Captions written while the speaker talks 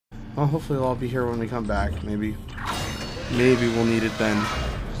Well, hopefully I'll be here when we come back. Maybe we'll need it then.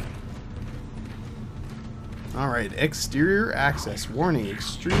 Alright, exterior access. Warning,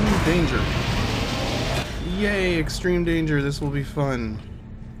 extreme danger. Yay, extreme danger. This will be fun.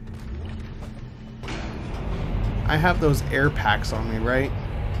 I have those air packs on me, right?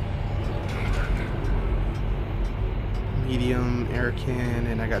 Medium air can,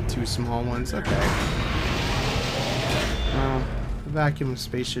 and I got 2 small ones. Okay. Well, the vacuum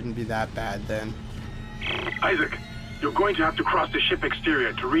space shouldn't be that bad then. Isaac, you're going to have to cross the ship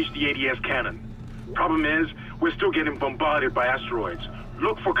exterior to reach the ADS cannon. Problem is, we're still getting bombarded by asteroids.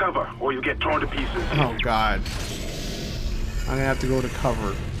 Look for cover, or you'll get torn to pieces. Oh god. I'm gonna have to go to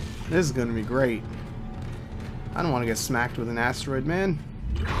cover. This is gonna be great. I don't want to get smacked with an asteroid, man.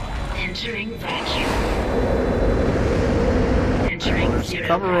 Entering vacuum. Entering There's zero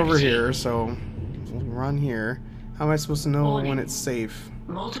cover over gravity. here, so we'll run here. How am I supposed to know Warning. when it's safe?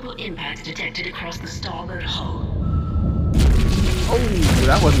 Multiple impacts detected across the starboard hull. Oh,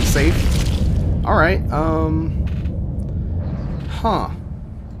 that wasn't safe. Alright, huh.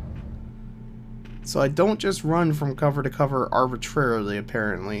 So I don't just run from cover to cover arbitrarily,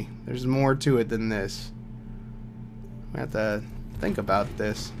 apparently. There's more to it than this. We have to think about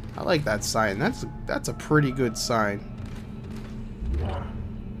this. I like that sign. That's a pretty good sign.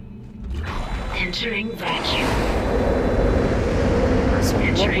 Entering vacuum. So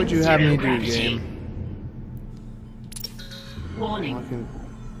what would you have me do, game? Warning. I can...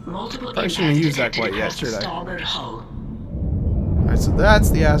 Multiple Probably impacts shouldn't use that detected quite across the yesterday. starboard hull. Alright, so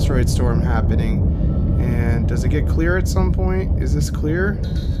that's the asteroid storm happening. And does it get clear at some point? Is this clear?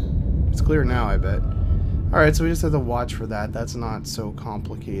 It's clear now, I bet. Alright, so we just have to watch for that. That's not so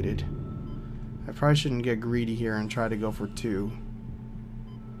complicated. I probably shouldn't get greedy here and try to go for 2.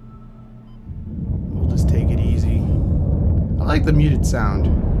 We'll just take it easy. I like the muted sound.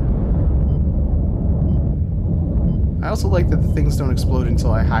 I also like that the things don't explode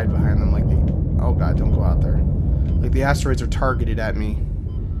until I hide behind them like the... Oh god, don't go out there. Like the asteroids are targeted at me.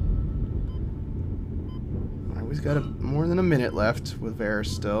 Alright, we've got more than a minute left with air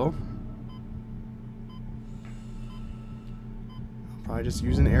still. I'll probably just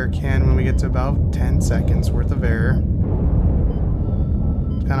use an air can when we get to about 10 seconds worth of air.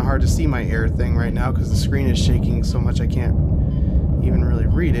 It's kind of hard to see my air thing right now because the screen is shaking so much I can't even really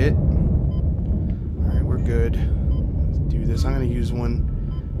read it. Alright, we're good. Let's do this. I'm going to use one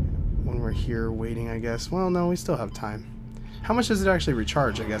when we're here waiting, I guess. Well, no, we still have time. How much does it actually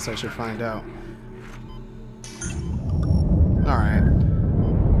recharge? I guess I should find out. Alright.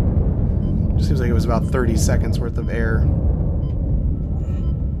 Seems like it was about 30 seconds worth of air.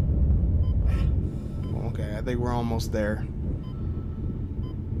 Okay, I think we're almost there.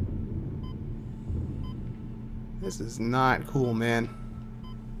 This is not cool, man.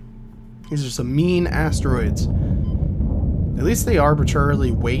 These are some mean asteroids. At least they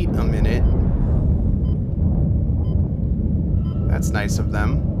arbitrarily wait a minute. That's nice of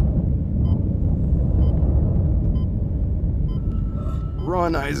them.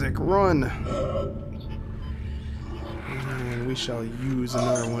 Run, Isaac, run! And we shall use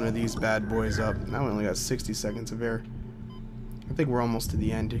another one of these bad boys up. Now we only got 60 seconds of air. I think we're almost to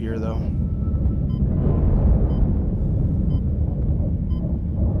the end here, though.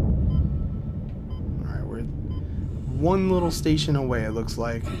 Alright, we're one little station away, it looks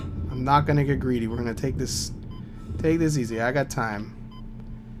like. I'm not gonna get greedy. We're gonna take this easy. I got time.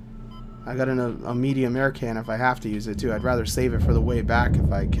 I got a medium air can if I have to use it too. I'd rather save it for the way back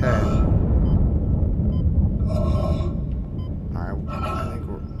if I can. Alright, I think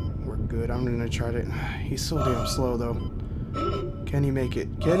we're good. I'm gonna try to... He's so damn slow though. Can he make it?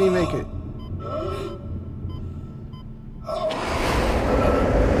 Can he make it?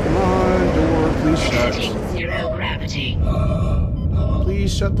 Come on, door, please shut. Zero gravity.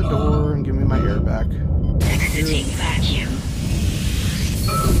 Please shut the door and give me my air back. Exiting vacuum.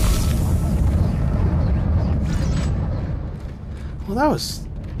 Well, that was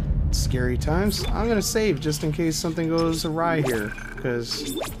scary times. I'm gonna save just in case something goes awry here,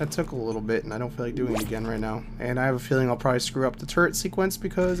 because that took a little bit and I don't feel like doing it again right now. And I have a feeling I'll probably screw up the turret sequence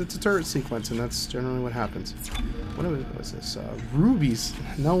because it's a turret sequence and that's generally what happens. What was this? Rubies.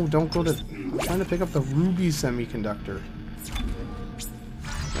 No, don't go to... I'm trying to pick up the ruby semiconductor.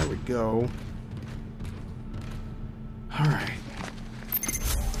 There we go. Alright.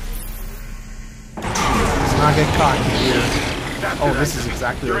 Let's not get cocky here. Oh, this is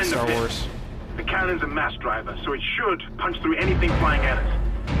exactly like Star Wars. The cannon's a mass driver, so it should punch through anything flying at us.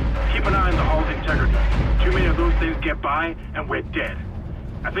 Keep an eye on the hull's integrity. Too many of those things get by, and we're dead.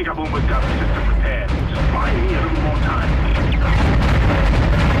 I think I've almost got the system repaired. Just buy me a little more time.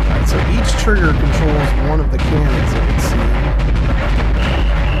 Alright, trigger controls one of the cannons, I can see.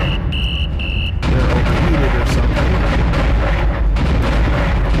 They're overheated or something.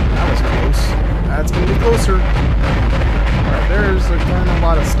 That was close. That's gonna be closer. Alright, there's kind of a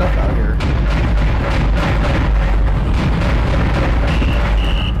lot of stuff out here.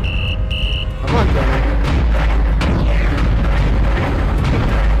 Come on, Kevin.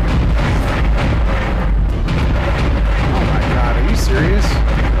 Oh my god, are you serious?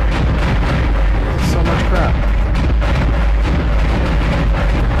 So much crap.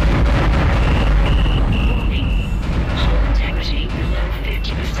 Warning. Hull integrity below 50%.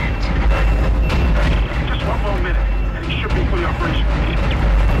 Just one more minute, and it should be fully operational.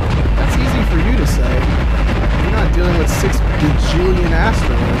 That's easy for you to say. You're not dealing with 6 bajillion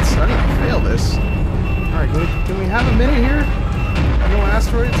asteroids. I'm gonna fail this. Alright, can we have a minute here? No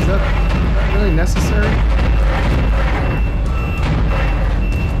asteroids? Is that really necessary? Warning.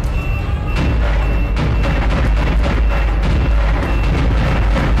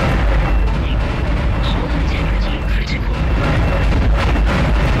 Hull integrity critical.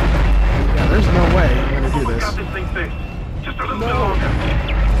 Yeah, there's no way I'm gonna do We this. got this thing fixed. Just a little bit longer.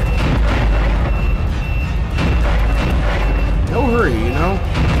 No hurry, you know?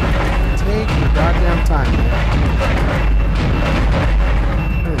 Take your goddamn time, man.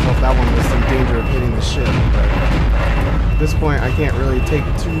 I don't know if that one was in danger of hitting the ship, but at this point I can't really take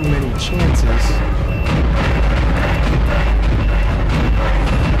too many chances.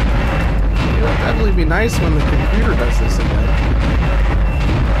 It would definitely be nice when the computer does this again.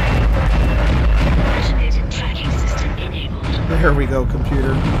 Automated tracking system enabled. There we go,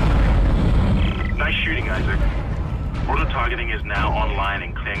 computer. Nice shooting, Isaac. Auto targeting is now online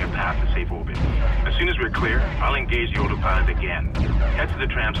and clearing a path to safe orbit. As soon as we're clear, I'll engage the autopilot again. Head to the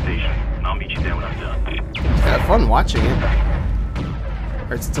tram station, and I'll meet you there when I'm done. Had fun watching it.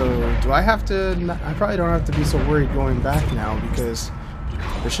 Alright, so do I have to... I probably don't have to be so worried going back now because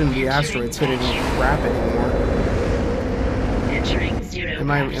there shouldn't be asteroids hitting crap anymore. Entering zero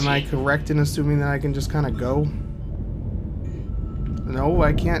Am I gravity. correct in assuming that I can just kind of go? No,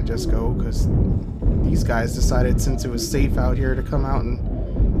 I can't just go because these guys decided since it was safe out here to come out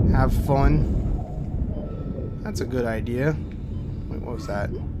and have fun. That's a good idea. Wait, what was that?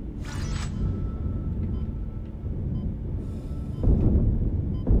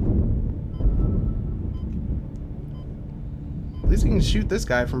 At least you can shoot this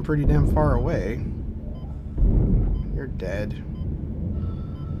guy from pretty damn far away. You're dead.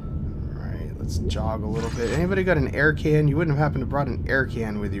 Alright, let's jog a little bit. Anybody got an air can? You wouldn't have happened to brought an air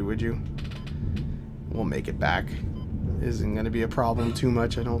can with you, would you? We'll make it back. Isn't going to be a problem too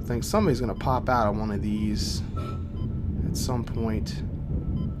much, I don't think. Somebody's going to pop out on one of these at some point.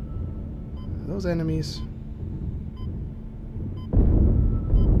 Are those enemies?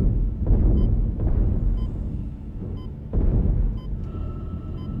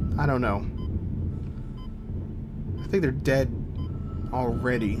 I don't know. I think they're dead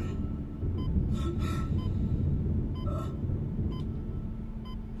already.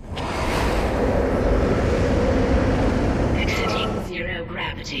 Exiting zero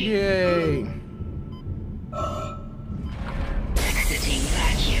gravity. Yay! Exiting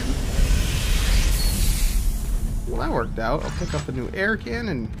vacuum. Well, that worked out. I'll pick up a new air can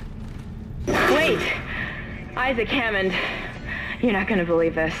and... Wait! Isaac Hammond, you're not gonna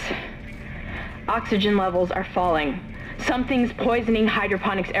believe this. Oxygen levels are falling. Something's poisoning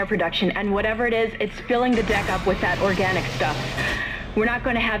hydroponics air production, and whatever it is, it's filling the deck up with that organic stuff. We're not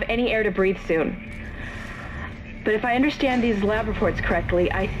gonna have any air to breathe soon. But if I understand these lab reports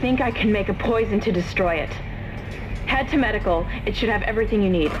correctly, I think I can make a poison to destroy it. Head to medical. It should have everything you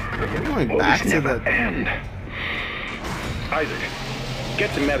need. We're going back to the... end. Isaac,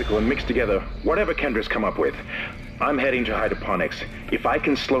 get to medical and mix together whatever Kendra's come up with. I'm heading to hydroponics. If I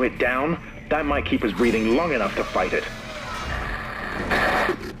can slow it down, that might keep us breathing long enough to fight it.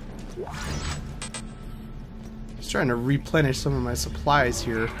 Just trying to replenish some of my supplies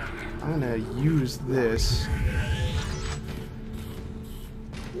here. I'm gonna use this.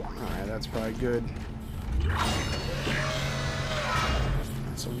 Alright, that's probably good.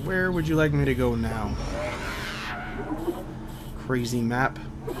 So where would you like me to go now? Crazy map.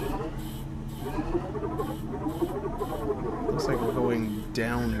 Looks like we're going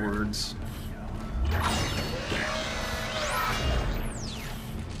downwards.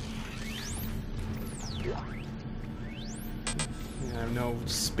 I have no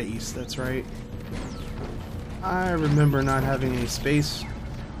space, that's right. I remember not having any space.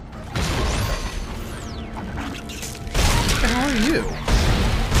 What the hell are you?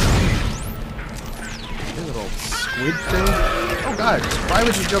 You little squid thing? Oh god, why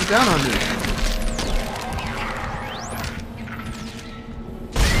would you jump down on me?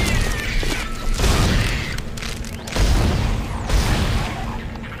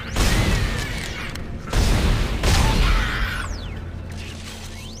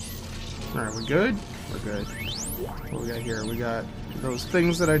 Alright, we good? We're good. What we got here? We got those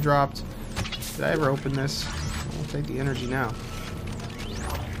things that I dropped. Did I ever open this? I'll take the energy now.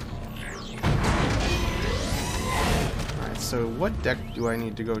 Alright, so what deck do I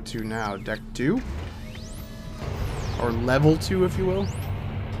need to go to now? Deck 2? Or level 2, if you will?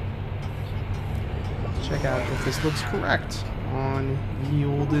 Let's check out if this looks correct on the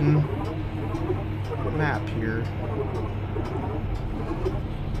olden map here.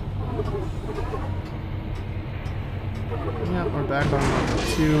 Yep, we're back on level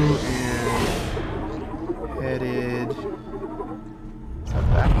 2 and headed... Is that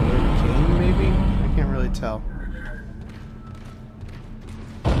back where we came, maybe? I can't really tell.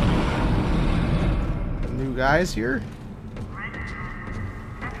 New guys here?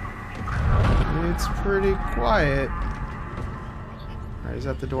 It's pretty quiet. Alright, is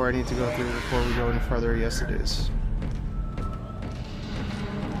that the door I need to go through before we go any further? Yes, it is.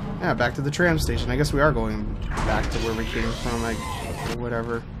 Yeah, back to the tram station. I guess we are going back to where we came from, or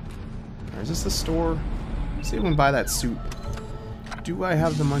whatever. Right, is this the store? Let's see if we can buy that suit. Do I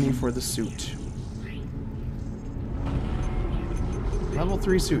have the money for the suit? Level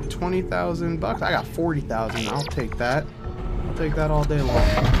 3 suit, 20,000 bucks. I got 40,000. I'll take that. I'll take that all day long.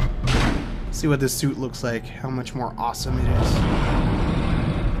 See what this suit looks like. How much more awesome it is.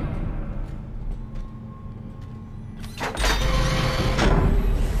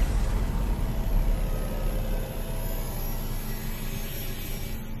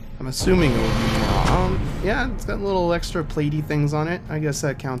 I'm assuming it will be more. Yeah, it's got little extra platey things on it. I guess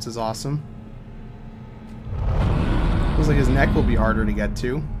that counts as awesome. Looks like his neck will be harder to get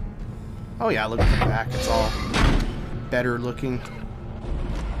to. Oh yeah, look at the back. It's all better looking.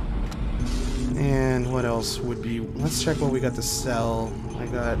 And what else would be... Let's check what we got to sell. I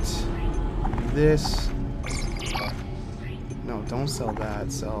got this. No, don't sell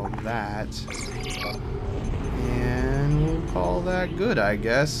that. Sell that. And we'll call that good, I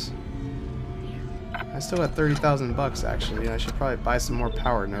guess. I still got 30,000 bucks, actually. I should probably buy some more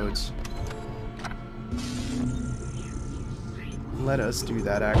power nodes. Let us do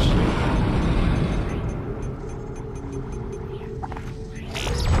that, actually.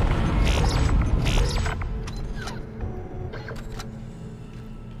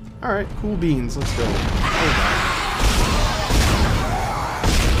 Alright, cool beans. Let's go.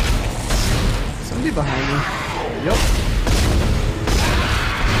 Somebody behind me. Yep.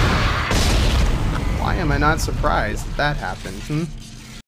 Why am I not surprised that happened?